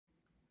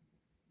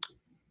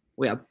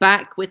We are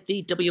back with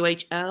the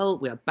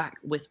WHL. We are back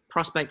with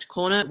Prospect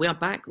Corner. We are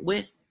back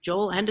with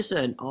Joel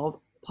Henderson of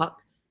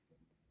Puck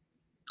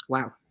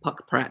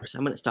Preps.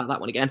 I'm going to start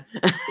that one again.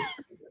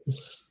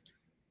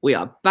 We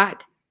are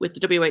back with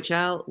the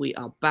WHL. We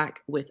are back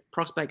with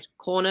Prospect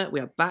Corner. We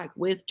are back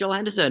with Joel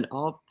Henderson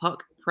of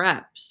Puck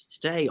Preps.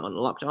 Today on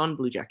Locked On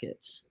Blue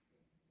Jackets.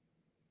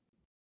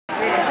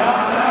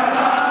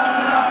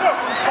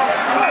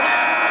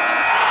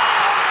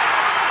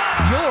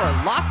 You're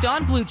Locked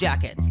On Blue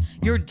Jackets,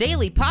 your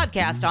daily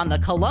podcast on the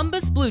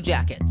Columbus Blue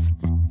Jackets,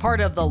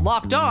 part of the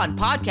Locked On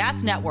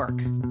Podcast Network.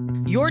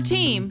 Your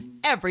team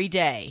every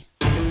day.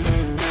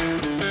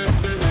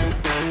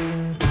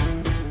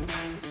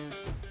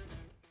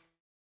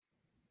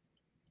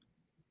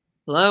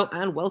 Hello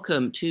and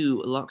welcome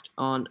to Locked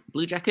On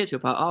Blue Jackets. You're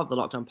part of the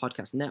Locked On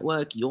Podcast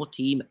Network, your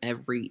team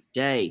every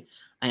day.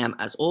 I am,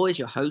 as always,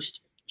 your host,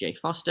 Jay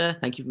Foster.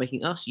 Thank you for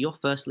making us your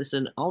first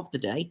listen of the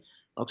day.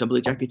 Locked On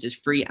Blue Jackets is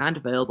free and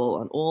available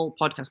on all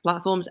podcast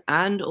platforms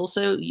and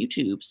also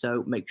YouTube.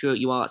 So make sure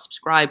you are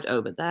subscribed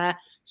over there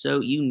so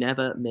you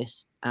never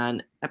miss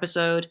an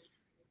episode.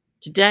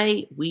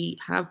 Today, we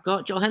have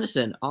got Joel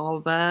Henderson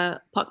of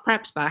Puck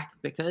Preps back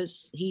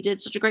because he did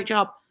such a great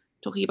job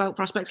talking about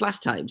prospects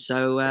last time.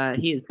 So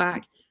he is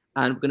back,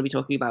 and we're going to be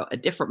talking about a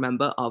different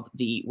member of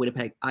the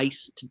Winnipeg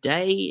ICE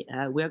today.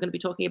 We are going to be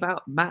talking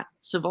about Matt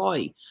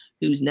Savoie,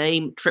 whose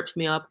name trips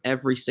me up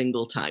every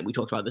single time. We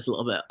talked about this a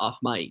little bit off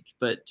mic,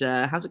 but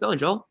how's it going,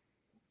 Joel?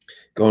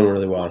 Going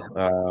really well.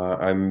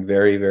 I'm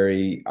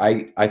very,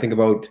 I think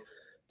about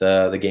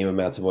the game of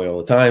Matt Savoie all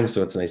the time,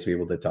 so it's nice to be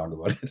able to talk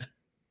about it.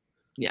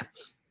 Yeah.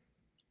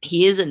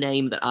 He is a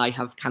name that I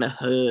have kind of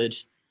heard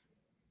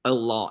a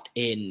lot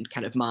in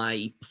kind of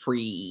my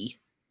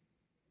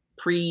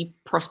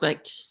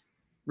pre-prospect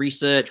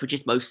research, which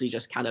is mostly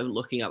just kind of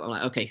looking up. I'm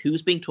like, okay,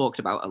 who's being talked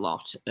about a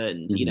lot?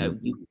 And, you know,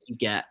 you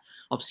get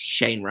obviously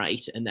Shane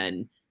Wright and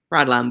then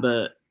Brad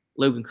Lambert,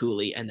 Logan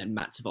Cooley, and then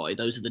Matt Savoie.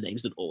 Those are the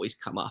names that always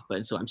come up.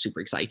 And so I'm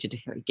super excited to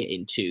kind of get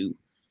into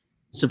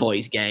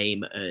Savoie's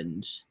game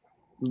and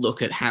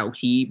look at how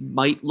he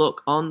might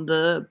look on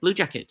the Blue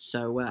Jackets.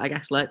 So I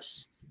guess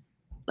let's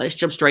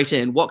jump straight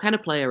in. What kind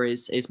of player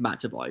is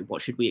Matt Savoie?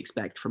 What should we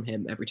expect from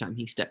him every time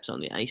he steps on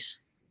the ice?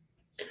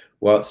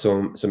 Well,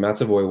 so Matt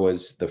Savoie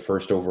was the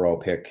first overall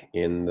pick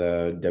in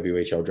the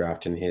WHL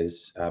draft in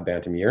his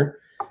bantam year.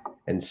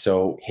 And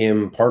so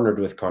him partnered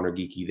with Connor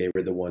Geekie. They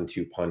were the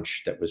 1-2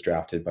 punch that was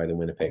drafted by the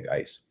Winnipeg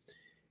ICE.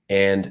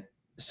 And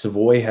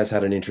Savoie has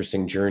had an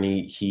interesting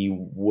journey. He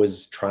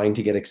was trying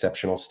to get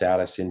exceptional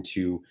status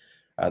into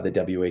the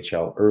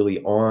WHL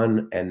early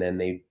on, and then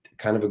they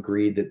kind of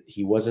agreed that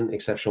he wasn't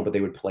exceptional, but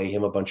they would play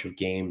him a bunch of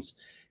games.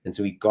 And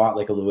so he got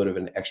like a little bit of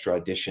an extra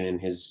audition in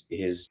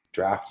his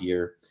draft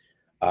year.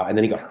 And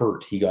then he got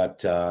hurt. He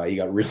got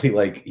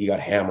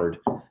hammered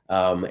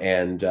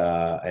and kind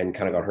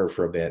of got hurt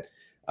for a bit.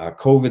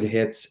 COVID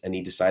hits and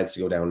he decides to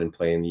go down and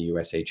play in the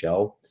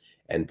USHL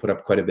and put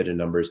up quite a bit of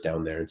numbers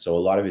down there. And so a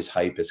lot of his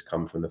hype has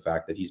come from the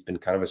fact that he's been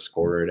kind of a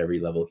scorer at every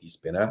level he's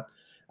been at.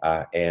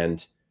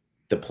 And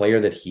the player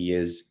that he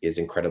is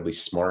incredibly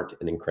smart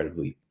and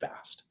incredibly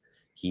fast.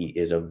 He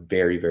is a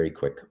very, very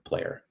quick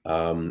player,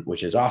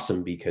 which is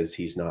awesome because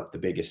he's not the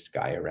biggest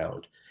guy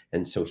around.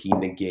 And so he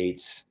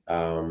negates,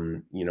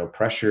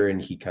 pressure,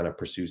 and he kind of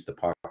pursues the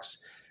pucks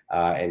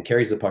and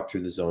carries the puck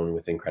through the zone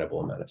with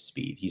incredible amount of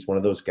speed. He's one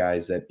of those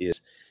guys that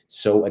is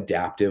so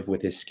adaptive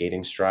with his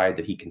skating stride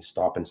that he can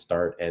stop and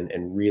start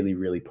and really,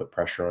 really put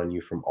pressure on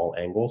you from all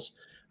angles.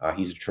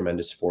 He's a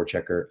tremendous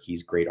forechecker.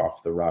 He's great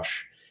off the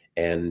rush.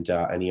 And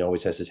he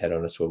always has his head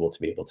on a swivel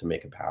to be able to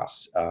make a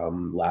pass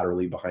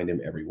laterally behind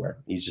him everywhere.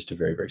 He's just a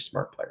very, very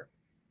smart player.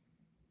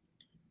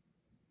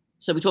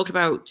 So we talked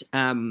about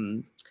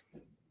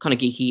Connor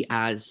Geekie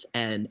as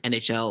an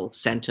NHL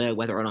center,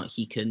 whether or not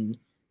he can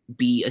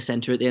be a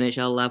center at the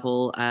NHL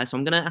level. So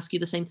I'm going to ask you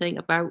the same thing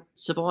about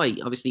Savoie.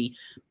 Obviously,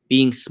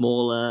 being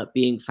smaller,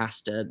 being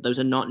faster, those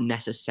are not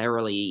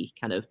necessarily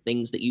kind of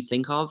things that you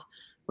think of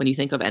when you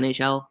think of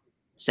NHL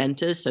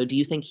centers. So do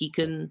you think he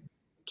can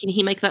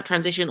he make that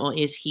transition, or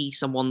is he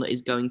someone that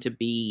is going to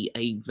be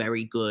a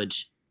very good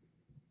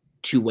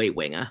two-way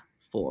winger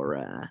for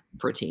a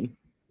team?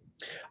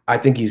 I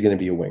think he's going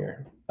to be a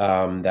winger.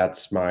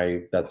 That's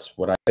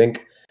what I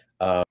think.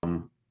 At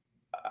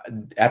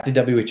the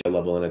WHL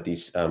level and at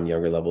these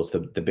younger levels, the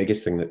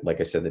biggest thing that, like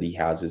I said, that he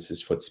has is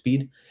his foot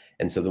speed.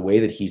 And so the way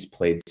that he's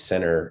played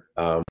center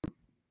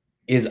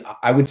is,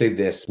 I would say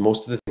this,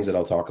 most of the things that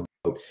I'll talk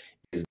about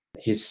is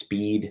his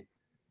speed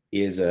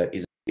is an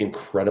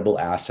incredible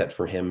asset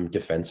for him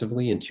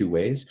defensively in two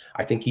ways.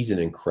 I think he's an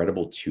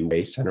incredible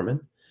two-way centerman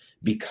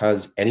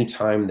because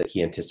anytime that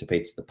he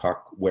anticipates the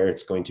puck, where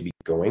it's going to be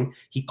going,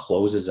 he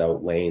closes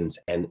out lanes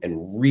and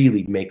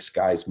really makes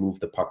guys move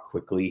the puck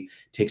quickly,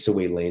 takes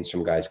away lanes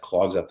from guys,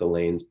 clogs up the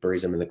lanes,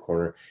 buries them in the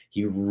corner.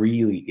 He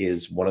really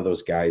is one of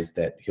those guys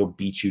that he'll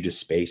beat you to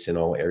space in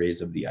all areas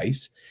of the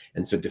ice.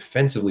 And so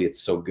defensively,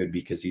 it's so good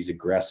because he's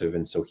aggressive,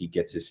 and so he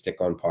gets his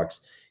stick on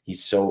pucks.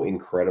 He's so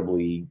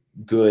incredibly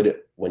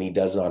good when he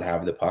does not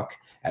have the puck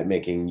at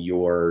making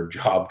your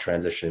job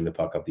transitioning the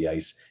puck up the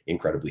ice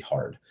incredibly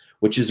hard,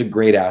 which is a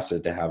great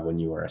asset to have when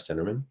you are a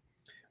centerman.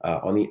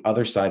 On the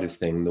other side of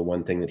thing, the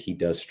one thing that he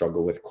does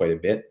struggle with quite a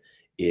bit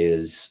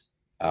is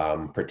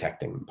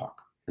protecting the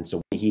puck. And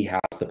so when he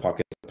has the puck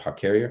as a puck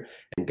carrier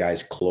and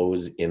guys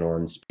close in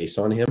on space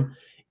on him,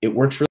 it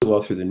works really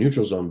well through the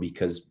neutral zone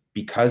because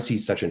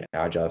he's such an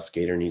agile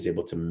skater and he's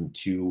able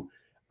to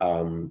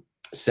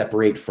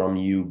separate from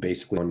you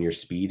basically on your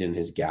speed and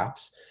his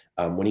gaps.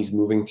 When he's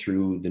moving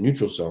through the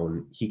neutral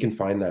zone, he can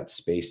find that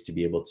space to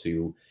be able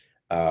to,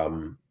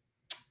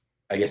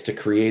 I guess, to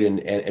create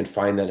and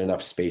find that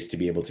enough space to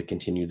be able to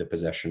continue the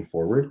possession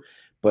forward.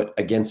 But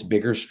against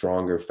bigger,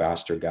 stronger,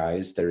 faster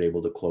guys that are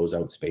able to close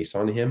out space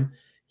on him,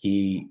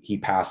 he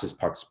passes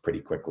pucks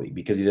pretty quickly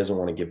because he doesn't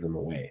want to give them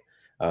away.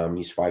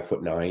 He's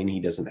 5'9". He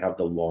doesn't have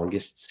the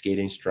longest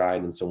skating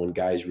stride. And so when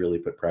guys really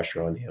put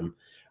pressure on him,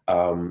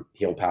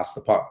 he'll pass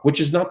the puck, which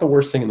is not the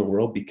worst thing in the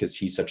world because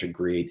he's such a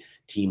great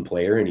team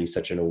player and he's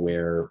such an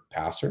aware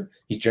passer.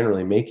 He's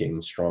generally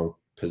making strong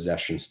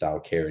possession style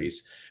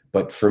carries.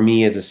 But for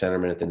me as a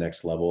centerman at the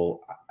next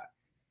level,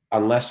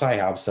 unless I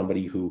have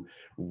somebody who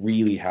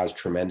really has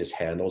tremendous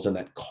handles and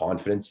that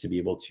confidence to be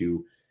able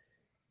to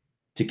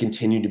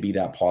continue to be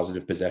that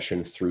positive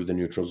possession through the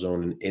neutral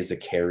zone and is a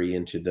carry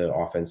into the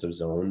offensive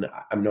zone,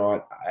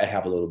 I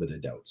have a little bit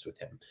of doubts with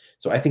him.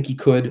 So I think he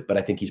could, but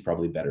I think he's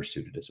probably better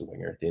suited as a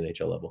winger at the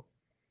NHL level.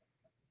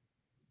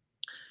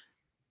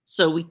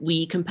 So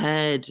we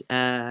compared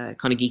Connor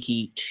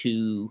Geekie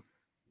to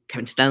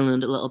Kevin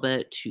Stenlund a little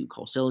bit, to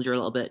Cole Sillinger a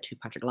little bit, to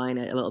Patrick Laine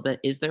a little bit.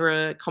 Is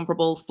there a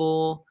comparable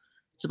for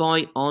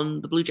Savoie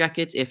on the Blue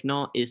Jackets? If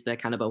not, is there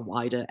kind of a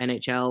wider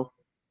NHL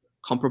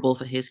comparable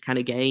for his kind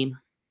of game?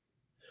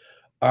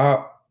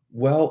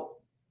 Well,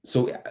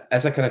 so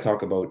as I kind of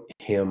talk about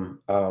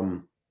him,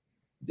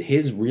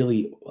 his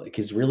really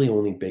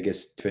only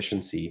biggest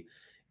deficiency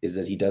is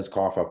that he does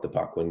cough up the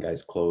puck when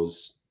guys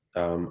close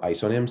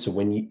ice on him. So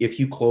if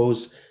you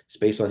close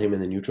space on him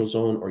in the neutral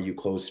zone or you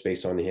close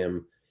space on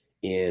him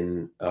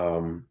in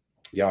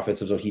the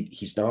offensive zone,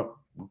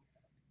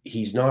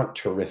 he's not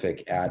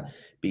terrific at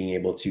being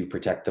able to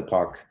protect the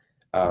puck,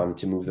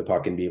 to move the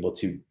puck and be able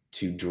to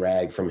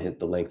drag from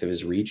the length of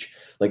his reach.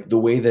 Like the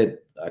way that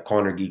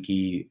Connor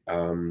Geekie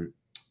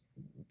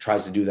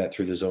tries to do that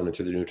through the zone and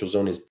through the neutral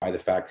zone is by the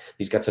fact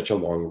he's got such a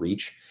long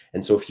reach.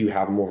 And so if you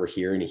have him over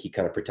here and he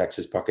kind of protects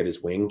his puck at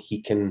his wing, he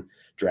can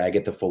drag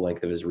it the full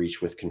length of his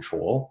reach with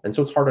control. And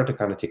so it's harder to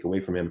kind of take away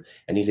from him,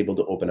 and he's able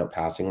to open up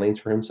passing lanes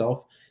for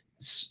himself.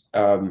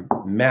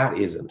 Matt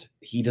isn't.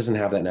 He doesn't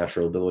have that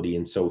natural ability.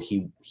 And so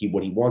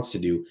what he wants to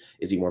do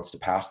is he wants to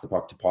pass the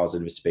puck to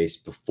positive space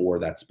before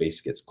that space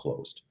gets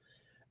closed.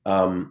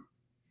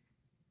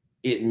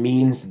 It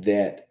means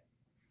that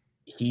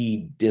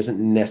he isn't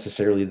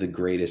necessarily the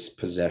greatest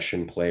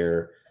possession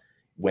player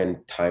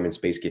when time and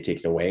space get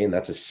taken away, and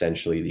that's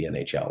essentially the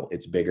NHL.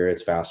 It's bigger,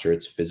 it's faster,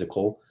 it's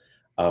physical.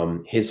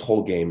 His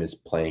whole game is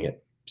playing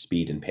at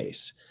speed and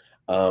pace.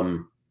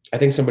 I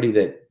think somebody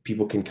that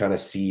people can kind of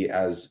see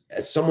as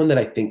someone that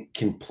I think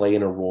can play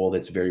in a role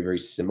that's very, very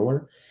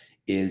similar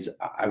is,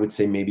 I would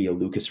say, maybe a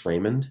Lucas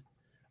Raymond.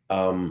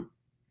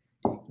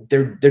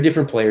 They're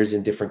different players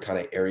in different kind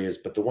of areas,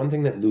 but the one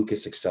thing that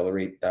Lucas excels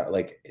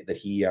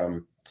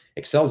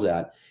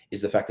at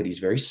is the fact that he's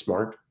very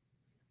smart.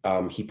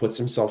 He puts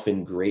himself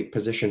in great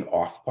position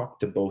off puck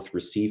to both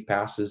receive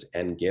passes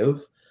and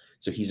give.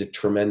 So he's a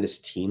tremendous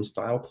team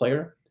style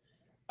player.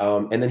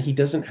 And then when he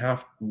doesn't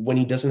have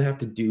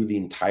to do the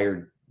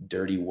entire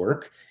dirty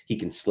work, he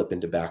can slip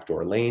into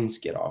backdoor lanes,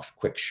 get off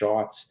quick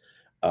shots.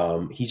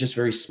 He's just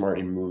very smart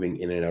in moving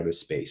in and out of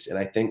space. And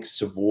I think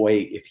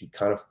Savoie, if he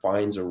kind of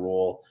finds a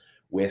role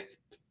with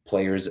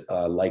players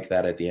like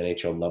that at the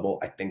NHL level,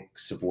 I think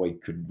Savoie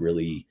could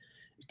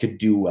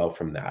do well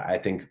from that. I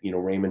think,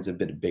 Raymond's a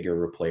bit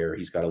bigger of a player.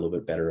 He's got a little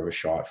bit better of a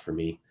shot for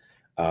me.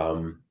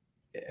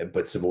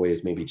 But Savoie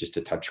is maybe just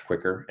a touch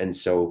quicker. And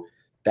so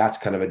that's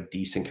kind of a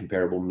decent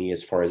comparable me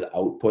as far as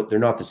output. They're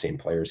not the same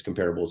players.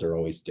 Comparables are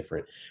always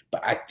different.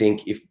 But I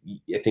think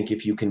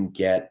if you can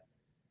get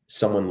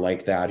someone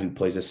like that who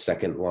plays a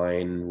second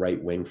line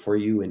right wing for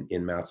you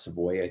in Matt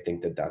Savoie, I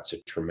think that's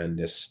a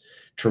tremendous,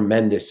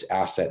 tremendous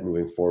asset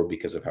moving forward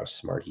because of how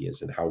smart he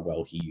is and how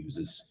well he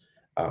uses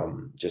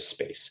just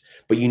space.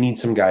 But you need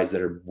some guys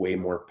that are way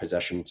more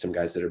possession, some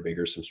guys that are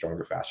bigger, some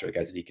stronger, faster, the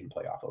guys that he can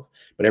play off of.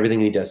 But everything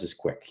he does is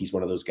quick. He's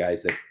one of those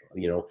guys that,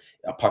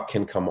 a puck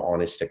can come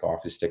on his stick,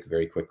 off his stick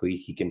very quickly.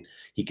 He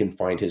can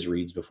find his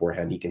reads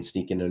beforehand. He can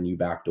sneak in a new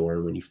back door,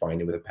 and when you find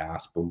him with a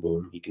pass, boom,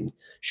 boom, he can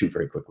shoot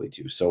very quickly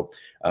too. So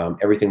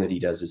everything that he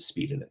does is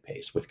speed and at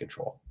pace with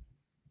control.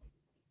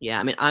 Yeah,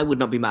 I mean, I would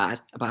not be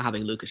mad about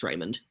having Lucas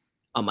Raymond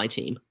on my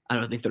team. I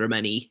don't think there are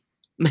many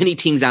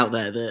teams out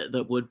there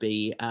that would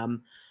be.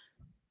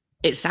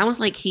 It sounds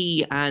like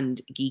he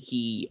and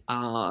Geekie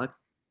are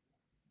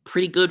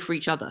pretty good for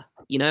each other.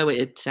 I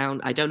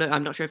don't know.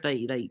 I'm not sure if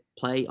they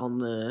play on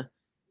the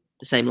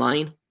same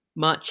line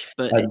much,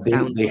 but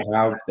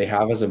they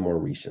have as a more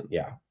recent.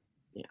 Yeah.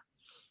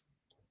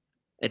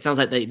 it sounds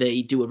like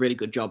they do a really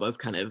good job of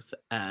kind of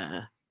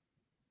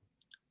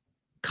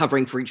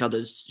covering for each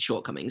other's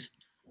shortcomings,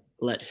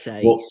 let's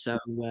say. Well, so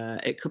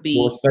it could be...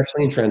 Well,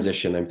 especially in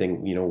transition, I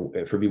think,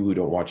 for people who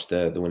don't watch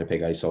the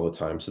Winnipeg ICE all the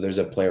time. So there's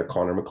a player,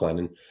 Connor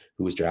McLennan,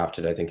 who was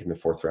drafted, I think, in the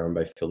 4th round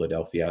by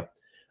Philadelphia.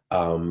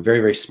 Very,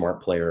 very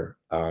smart player.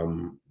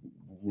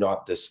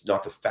 Not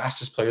the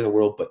fastest player in the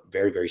world, but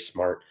very, very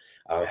smart.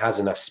 Has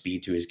enough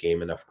speed to his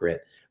game, enough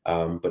grit,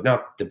 but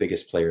not the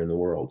biggest player in the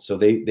world. So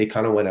they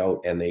kind of went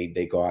out and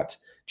they got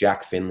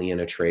Jack Finley in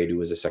a trade, who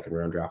was a 2nd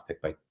round draft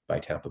pick by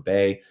Tampa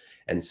Bay.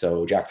 And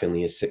so Jack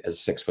Finley is a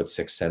 6'6"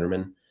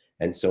 centerman.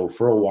 And so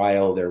for a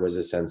while there was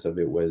a sense of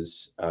it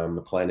was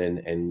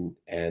McLennan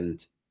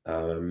and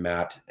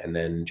Matt, and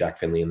then Jack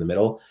Finley in the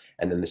middle.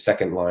 And then the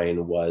second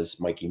line was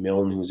Mikey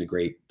Milne, who's a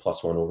great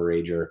 +1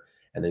 overager,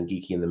 and then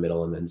Geeky in the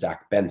middle, and then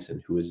Zach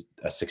Benson, who is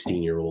a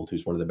 16-year-old,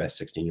 who's one of the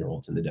best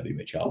 16-year-olds in the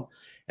WHL.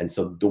 And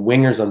so the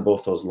wingers on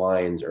both those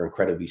lines are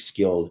incredibly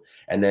skilled.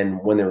 And then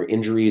when there were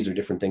injuries or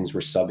different things were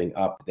subbing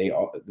up,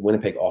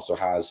 Winnipeg also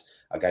has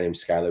a guy named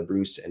Skylar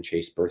Bruce and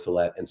Chase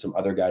Berthollet and some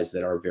other guys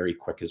that are very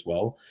quick as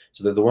well.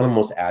 So they're one of the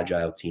most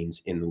agile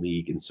teams in the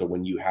league. And so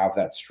when you have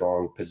that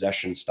strong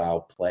possession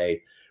style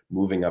play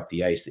moving up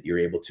the ice, that you're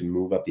able to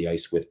move up the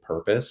ice with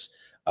purpose,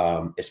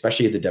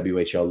 especially at the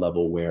WHL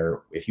level,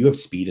 where if you have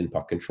speed and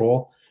puck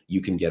control,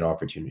 you can get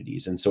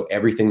opportunities. And so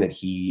everything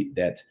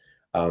that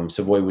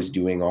Savoie was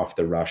doing off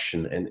the rush,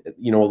 and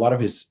a lot of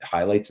his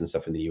highlights and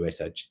stuff in the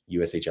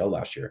USHL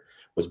last year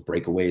was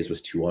breakaways,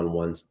 was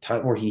 2-on-1s,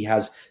 time where he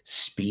has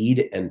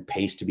speed and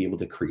pace to be able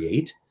to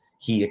create.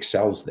 He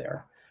excels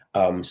there.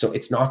 So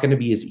it's not going to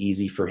be as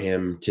easy for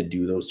him to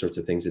do those sorts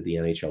of things at the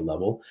NHL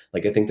level.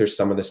 Like, I think there's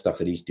some of the stuff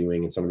that he's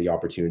doing and some of the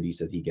opportunities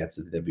that he gets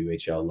at the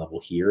WHL level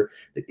here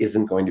that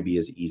isn't going to be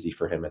as easy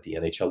for him at the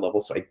NHL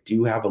level. So I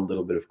do have a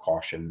little bit of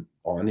caution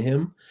on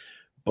him.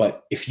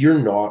 But if you're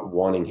not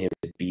wanting him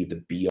to be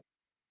the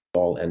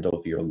be-all, end-all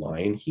of your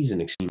line, he's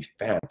an extremely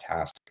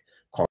fantastic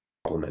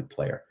complement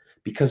player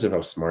because of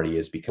how smart he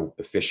is, because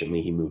efficiently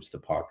he moves the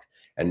puck,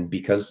 and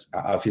because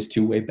of his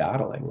two-way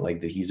battling. Like,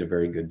 that he's a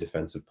very good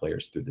defensive player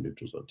through the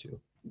neutral zone too.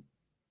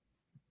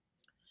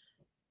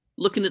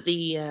 Looking at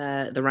the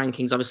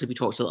rankings, obviously we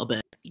talked a little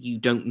bit. You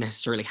don't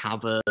necessarily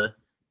have a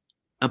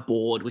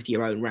board with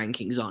your own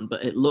rankings on,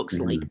 but it looks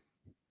like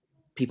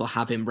people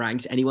have him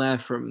ranked anywhere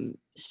from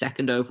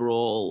 2nd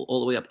overall all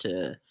the way up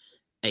to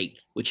 8th,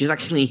 which is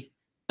actually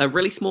a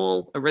really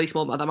small.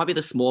 That might be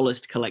the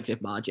smallest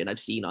collective margin I've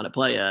seen on a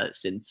player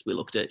since we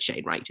looked at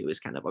Shane Wright, who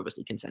is kind of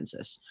obviously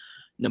consensus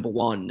number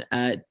 1.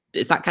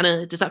 Does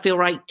that feel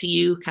right to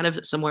you? Kind of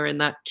somewhere in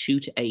that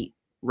 2 to 8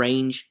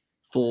 range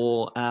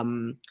for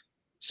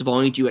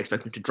Savoie? Do you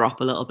expect him to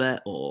drop a little bit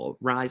or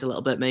rise a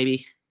little bit,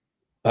 maybe?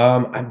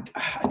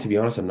 To be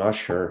honest, I'm not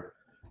sure.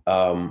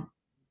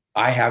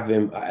 I have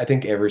him, I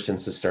think ever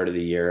since the start of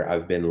the year,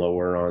 I've been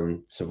lower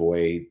on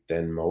Savoie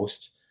than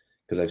most,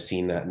 because I've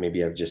seen that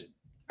maybe I just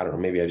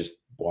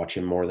watch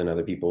him more than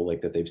other people,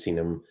 like that they've seen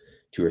him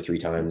 2 or 3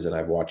 times and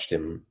I've watched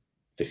him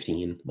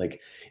 15.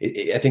 Like,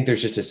 I think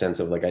there's just a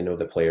sense of, like, I know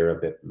the player a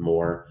bit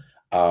more.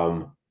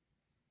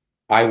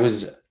 I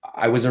was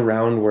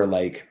around where,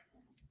 like,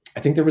 I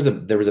think there was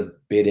a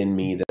bit in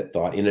me that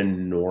thought in a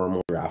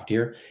normal draft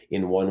year,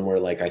 in one where,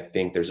 like, I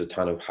think there's a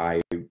ton of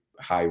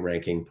high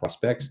ranking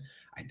prospects.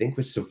 I think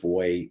with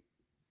Savoie,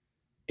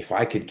 if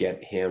I could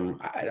get him,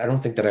 I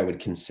don't think that I would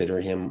consider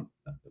him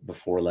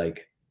before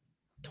like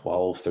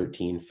 12,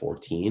 13,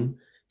 14,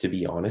 to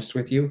be honest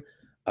with you.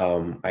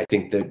 I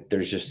think that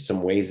there's just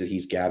some ways that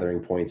he's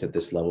gathering points at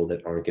this level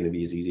that aren't going to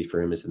be as easy for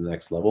him as the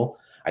next level.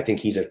 I think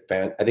he's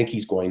I think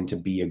he's going to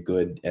be a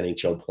good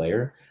NHL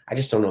player. I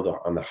just don't know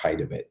on the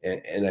height of it.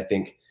 And I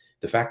think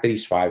the fact that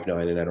he's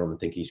 5'9", and I don't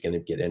think he's going to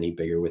get any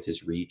bigger with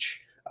his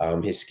reach.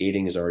 His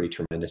skating is already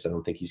tremendous. I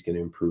don't think he's going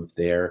to improve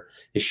there.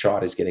 His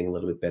shot is getting a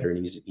little bit better, and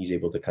he's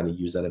able to kind of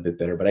use that a bit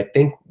better. But I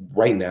think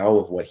right now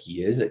of what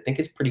he is, I think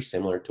it's pretty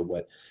similar to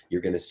what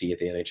you're going to see at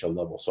the NHL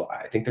level. So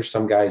I think there's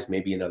some guys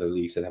maybe in other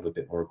leagues that have a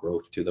bit more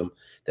growth to them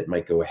that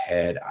might go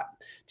ahead.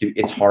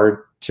 It's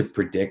hard to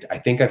predict. I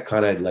think I've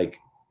kind of like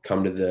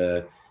come to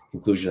the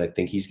conclusion I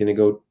think he's going to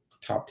go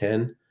top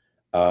 10.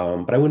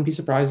 But I wouldn't be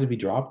surprised if he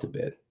dropped a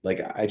bit. Like,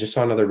 I just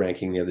saw another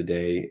ranking the other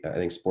day. I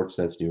think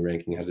Sportsnet's new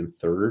ranking has him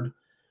 3rd.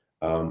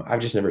 I've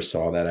just never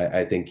saw that.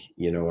 I think,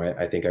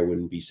 I think I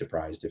wouldn't be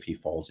surprised if he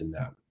falls in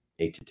that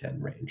 8 to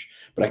 10 range,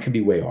 but I could be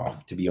way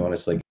off, to be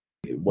honest. Like,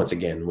 once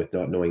again, with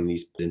not knowing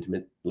these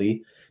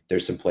intimately,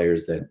 there's some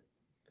players that,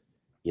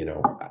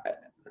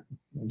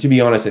 to be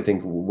honest, I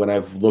think when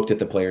I've looked at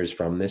the players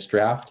from this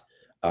draft,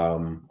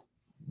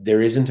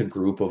 there isn't a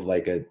group of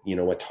like a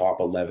top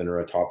 11 or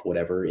a top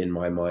whatever in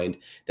my mind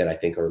that I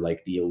think are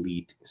like the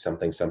elite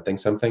something.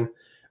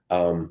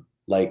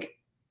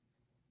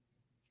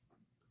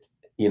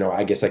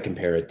 I guess I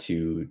compare it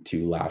to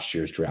last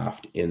year's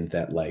draft in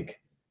that,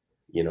 like,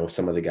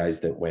 some of the guys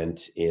that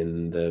went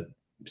in the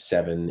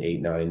 7,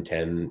 8, 9,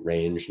 10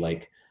 range,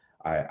 like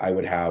I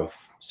would have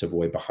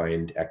Savoie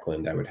behind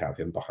Eklund. I would have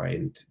him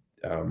behind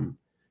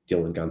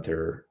Dylan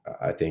Guenther,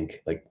 I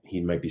think like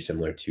he might be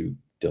similar to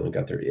Dylan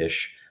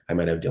Guenther-ish. I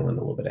might have Dylan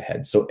a little bit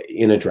ahead. So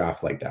in a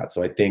draft like that.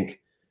 So I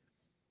think,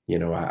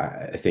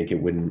 I think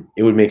it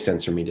would make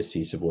sense for me to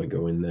see Savoie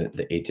go in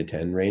the 8 to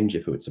 10 range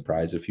if it would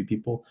surprise a few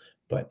people,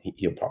 but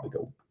he'll probably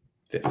go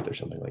 5th or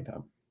something like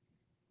that.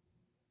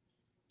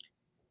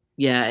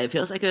 Yeah, it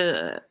feels like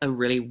a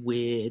really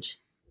weird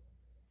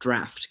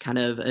draft kind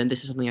of, and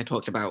this is something I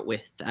talked about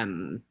with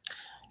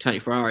Tony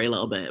Ferrari a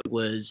little bit,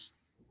 was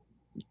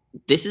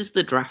this is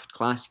the draft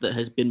class that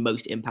has been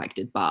most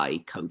impacted by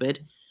COVID.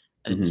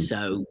 And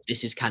so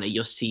this is kind of,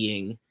 you're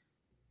seeing,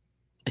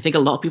 I think a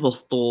lot of people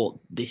thought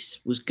this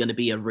was going to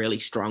be a really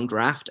strong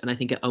draft. And I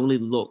think it only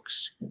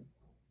looks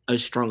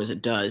as strong as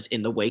it does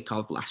in the wake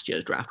of last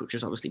year's draft, which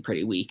was obviously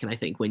pretty weak. And I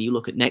think when you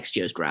look at next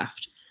year's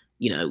draft,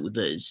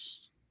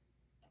 there's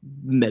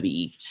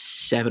maybe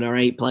 7 or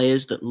 8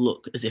 players that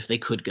look as if they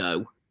could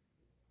go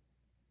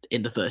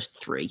in the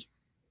first 3.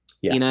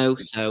 Yeah.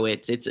 So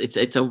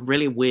it's a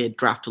really weird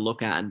draft to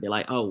look at and be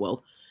like, oh,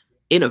 well,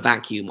 in a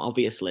vacuum,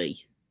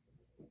 obviously,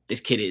 this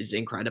kid is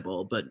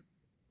incredible. But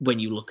when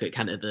you look at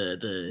kind of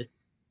the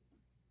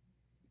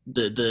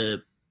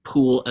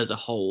pool as a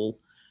whole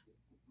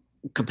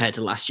compared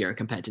to last year and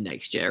compared to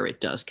next year, it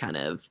does kind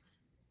of,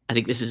 I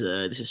think this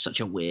is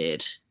such a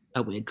weird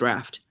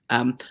draft.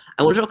 I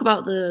want to talk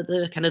about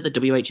the kind of the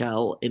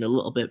WHL in a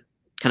little bit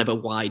kind of a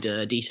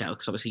wider detail,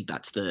 because obviously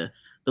that's the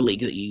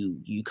league that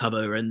you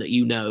cover and that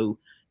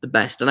the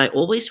best. And I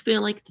always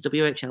feel like the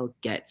WHL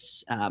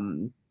gets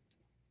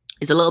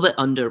is a little bit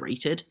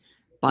underrated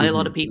by a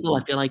lot of people.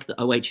 I feel like the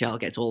OHL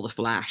gets all the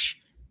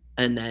flash,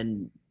 and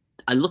then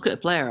I look at a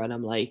player and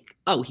I'm like,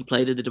 oh, he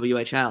played in the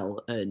WHL,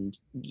 and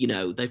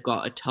they've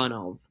got a ton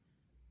of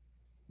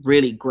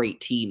really great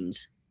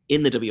teams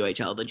in the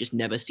WHL that just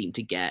never seem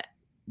to get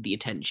the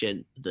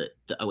attention that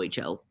the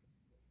OHL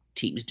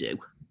teams do.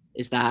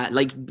 Is that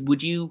like,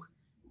 would you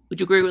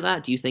agree with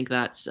that? Do you think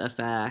that's a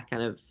fair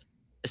kind of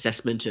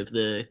assessment of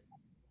the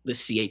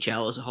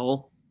CHL as a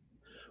whole?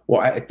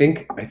 Well, I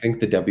think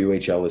the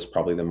WHL is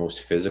probably the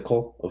most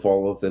physical of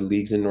all of the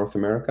leagues in North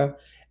America.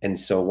 And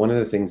so one of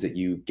the things that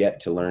you get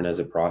to learn as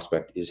a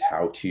prospect is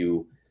how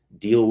to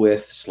deal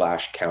with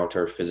 /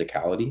 counter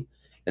physicality.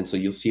 And so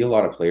you'll see a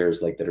lot of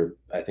players like that are,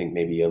 I think,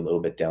 maybe a little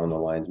bit down the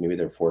lines, maybe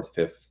they're 4th,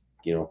 5th,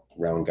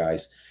 round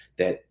guys,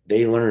 that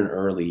they learn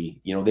early.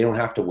 They don't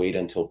have to wait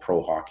until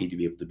pro hockey to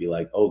be able to be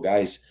like, oh,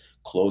 guys,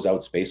 close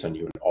out space on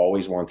you and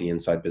always want the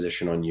inside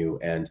position on you,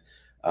 and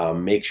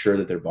make sure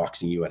that they're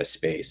boxing you out of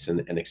space,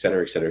 and et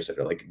cetera, et cetera, et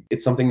cetera. Like,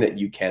 it's something that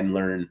you can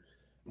learn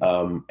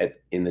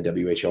in the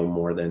WHL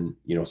more than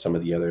some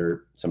of the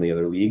other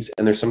leagues.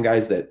 And there's some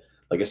guys that,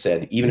 like I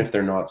said, even if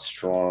they're not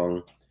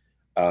strong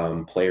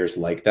players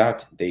like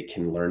that, they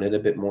can learn it a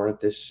bit more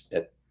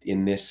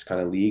in this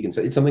kind of league. And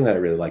so it's something that I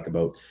really like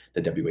about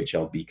the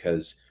WHL,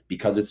 because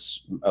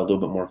it's a little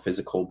bit more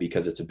physical,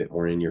 because it's a bit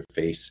more in your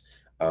face.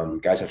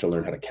 Guys have to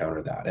learn how to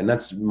counter that, and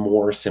that's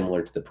more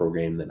similar to the pro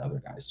game than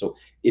other guys. So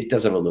it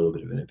does have a little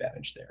bit of an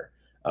advantage there.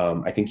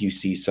 I think you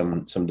see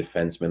some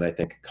defensemen, I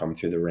think, come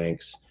through the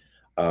ranks.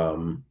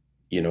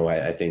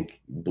 I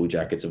think Blue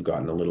Jackets have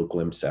gotten a little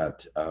glimpse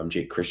at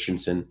Jake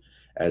Christensen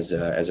as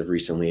of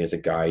recently, as a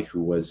guy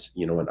who was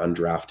an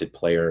undrafted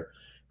player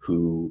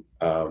who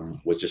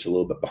was just a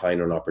little bit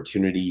behind on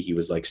opportunity. He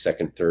was like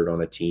 2nd, 3rd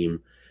on a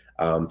team.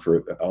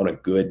 On a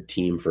good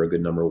team for a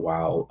good number of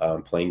while,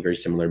 playing very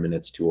similar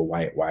minutes to a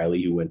Wyatt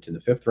Wiley, who went in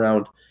the 5th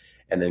round.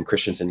 And then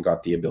Christensen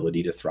got the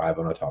ability to thrive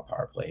on a top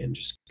power play and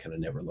just kind of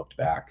never looked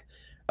back.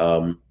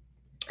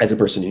 As a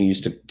person who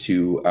used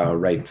to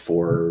write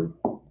for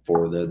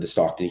the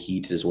Stockton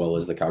Heat as well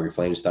as the Calgary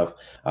Flames stuff,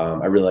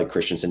 I really like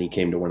Christensen. He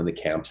came to one of the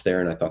camps there,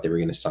 and I thought they were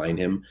going to sign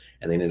him,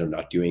 and they ended up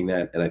not doing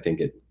that. And I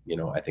think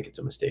it's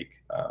a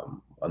mistake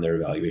on their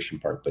evaluation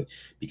part, but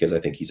because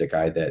I think he's a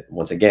guy that,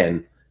 once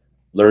again,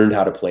 learned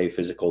how to play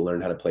physical,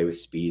 learned how to play with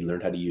speed,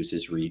 learned how to use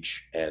his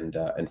reach, and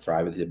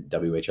thrive at the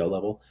WHL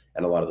level.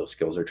 And a lot of those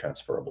skills are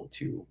transferable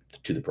to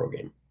the pro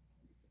game.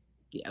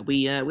 Yeah,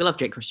 we love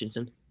Jake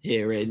Christensen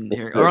here,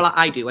 or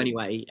I do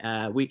anyway.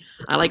 I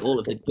like all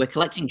of the. We're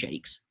collecting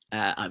Jakes.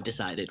 I've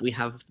decided we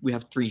have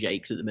 3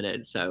 Jakes at the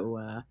minute,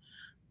 so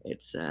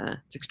it's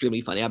extremely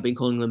funny. I've been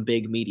calling them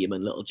Big, Medium,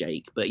 and Little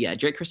Jake. But yeah,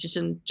 Jake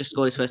Christensen just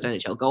scored his first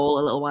NHL goal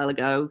a little while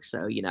ago,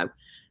 so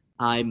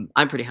I'm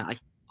pretty high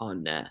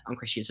on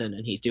Christensen,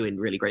 and he's doing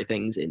really great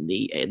things in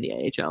the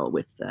AHL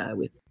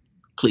with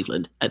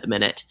Cleveland at the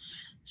minute.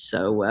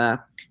 So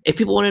if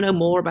people want to know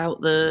more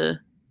about the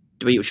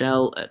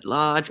WHL at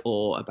large,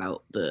 or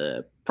about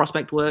the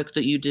prospect work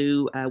that you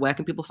do, where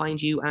can people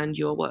find you and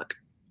your work?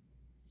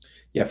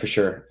 Yeah, for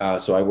sure.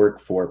 So I work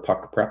for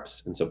Puck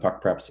Preps, and so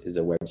Puck Preps is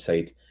a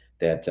website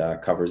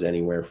that covers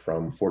anywhere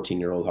from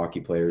 14-year-old hockey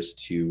players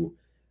to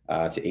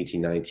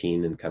 18,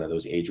 19, and kind of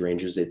those age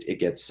ranges. It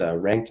gets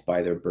ranked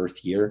by their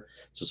birth year.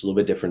 So it's a little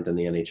bit different than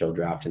the NHL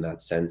draft in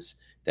that sense,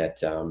 that,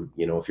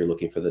 if you're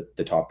looking for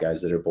the top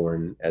guys that are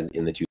born as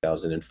in the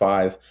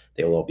 2005,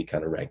 they will all be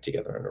kind of ranked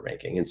together on a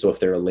ranking. And so if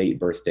they're a late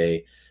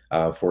birthday,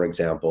 for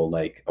example,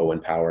 like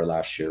Owen Power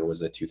last year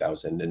was a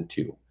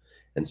 2002.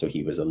 And so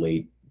he was a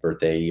late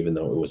birthday, even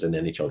though it was an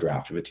NHL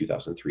draft of a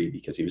 2003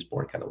 because he was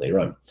born kind of later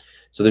on.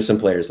 So there's some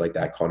players like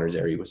that. Connor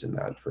Zary was in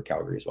that for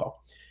Calgary as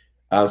well.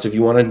 So if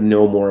you want to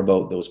know more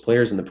about those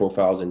players and the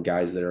profiles and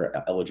guys that are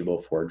eligible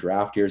for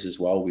draft years as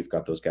well, we've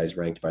got those guys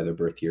ranked by their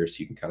birth year, so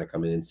you can kind of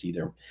come in and see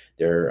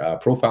their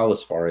profile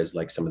as far as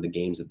like some of the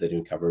games that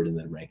they've covered and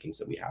then rankings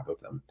that we have of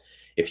them.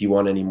 If you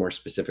want any more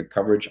specific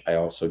coverage, I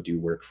also do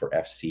work for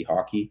FC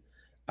Hockey,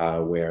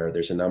 where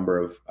there's a number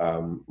of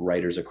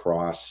writers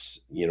across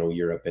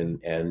Europe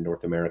and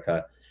North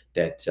America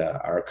that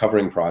are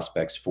covering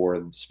prospects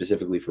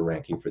specifically for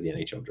ranking for the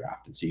NHL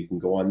draft, and so you can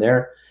go on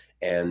there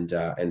and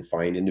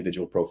find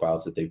individual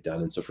profiles that they've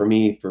done. And so for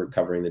me, for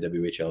covering the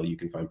WHL, you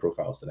can find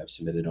profiles that I've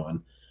submitted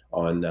on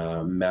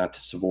Matt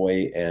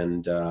Savoie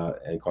and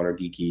Connor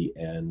Geeky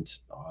and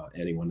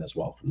anyone as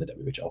well from the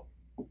WHL.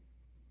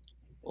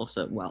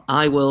 Awesome. Well,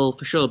 I will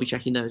for sure be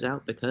checking those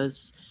out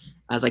because,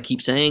 as I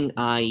keep saying,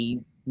 I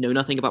know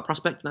nothing about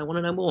prospect and I want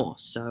to know more.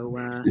 So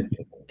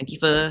thank you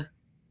for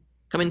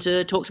coming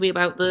to talk to me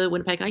about the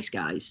Winnipeg ICE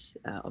guys.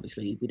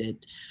 Obviously, we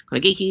did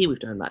Connor Geeky, we've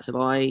done Matt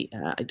Savoie.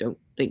 I don't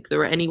think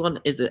there are anyone.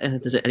 Is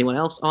there anyone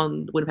else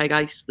on Winnipeg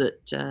ICE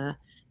that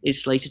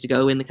is slated to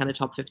go in the kind of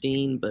top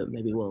 15? But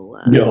maybe we'll.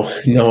 No,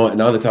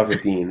 not the top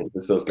 15.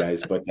 It's those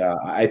guys. But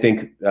I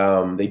think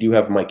they do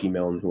have Mikey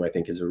Milne, who I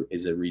think is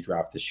a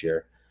redraft this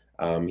year.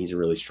 He's a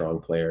really strong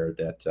player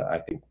that I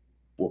think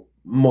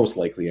most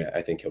likely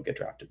I think he'll get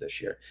drafted this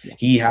year. Yeah.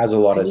 He has a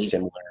lot of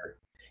similar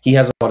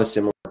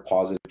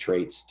positive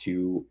traits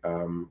to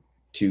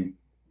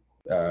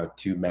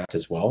Matt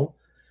as well.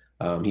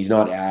 He's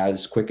not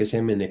as quick as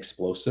him and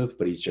explosive,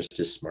 but he's just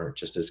as smart,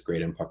 just as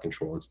great in puck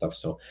control and stuff.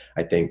 So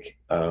I think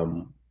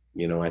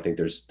I think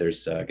there's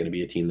going to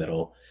be a team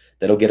that'll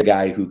get a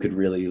guy who could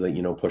really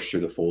push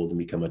through the fold and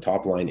become a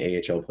top line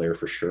AHL player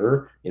for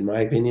sure, in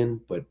my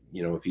opinion. But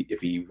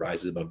if he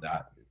rises above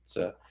that, it's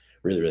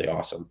really, really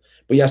awesome.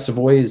 But yeah,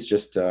 Savoie is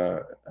just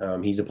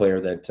he's a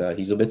player that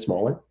he's a bit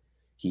smaller.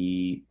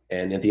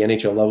 And at the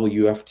NHL level,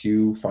 you have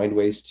to find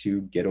ways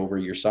to get over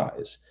your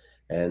size.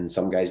 And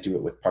some guys do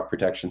it with puck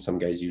protection. Some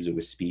guys use it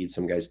with speed.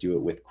 Some guys do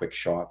it with quick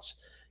shots.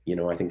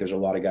 I think there's a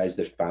lot of guys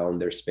that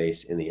found their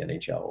space in the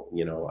NHL.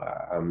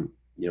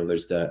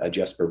 There's a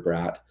Jesper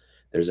Bratt.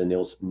 There's a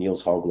Niels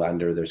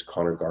Hoglander. There's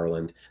Connor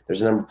Garland.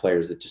 There's a number of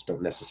players that just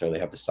don't necessarily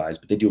have the size,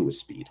 but they do it with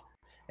speed.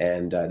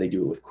 And they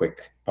do it with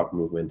quick puck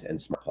movement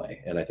and smart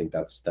play. And I think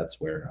that's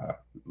where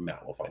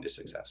Matt will find his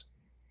success.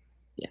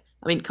 Yeah,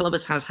 I mean,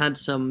 Columbus has had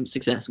some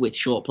success with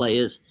short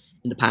players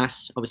in the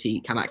past.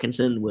 Obviously, Cam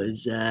Atkinson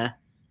was a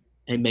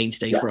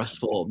mainstay for us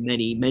for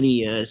many, many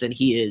years, and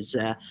he is,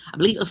 I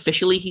believe,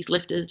 officially he's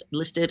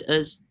listed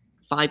as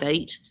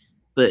 5'8",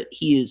 but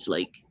he is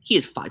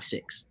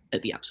 5'6"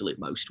 at the absolute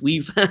most.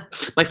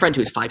 My friend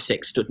who is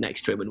 5'6" stood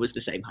next to him and was the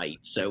same height,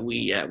 so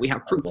we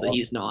have proof that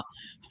he is not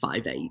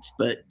 5'8".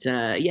 But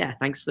yeah,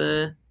 thanks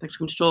for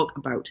coming to talk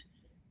about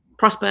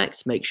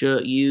prospects. Make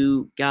sure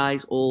you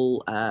guys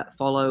all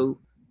follow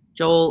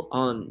Joel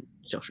on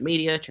social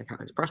media. Check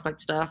out his prospect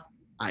stuff.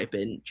 I've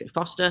been Jay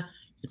Foster.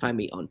 You can find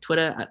me on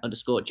Twitter at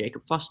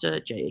 _Jacob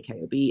Foster,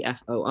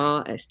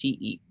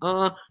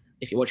 JAKOBFORSTER.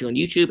 If you're watching on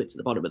YouTube, it's at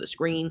the bottom of the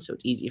screen, so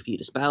it's easier for you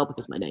to spell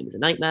because my name is a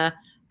nightmare.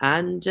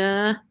 And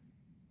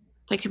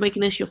thank you for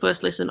making this your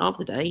first listen of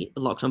the day.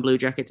 Locked on Blue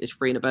Jackets is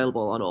free and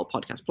available on all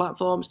podcast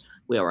platforms.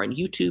 We are on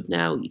YouTube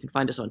now. You can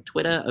find us on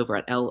Twitter over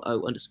at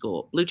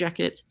LO_Blue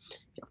Jackets. If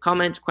you have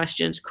comments,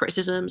 questions,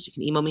 criticisms, you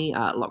can email me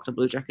at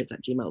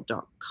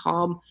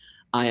lockedonbluejackets@gmail.com.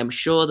 I am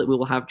sure that we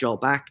will have Joel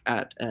back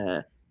at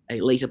a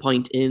later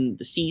point in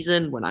the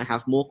season when I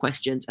have more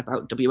questions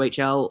about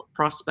WHL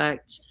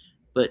prospects.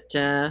 But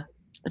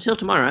until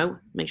tomorrow,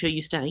 make sure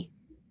you stay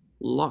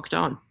locked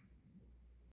on.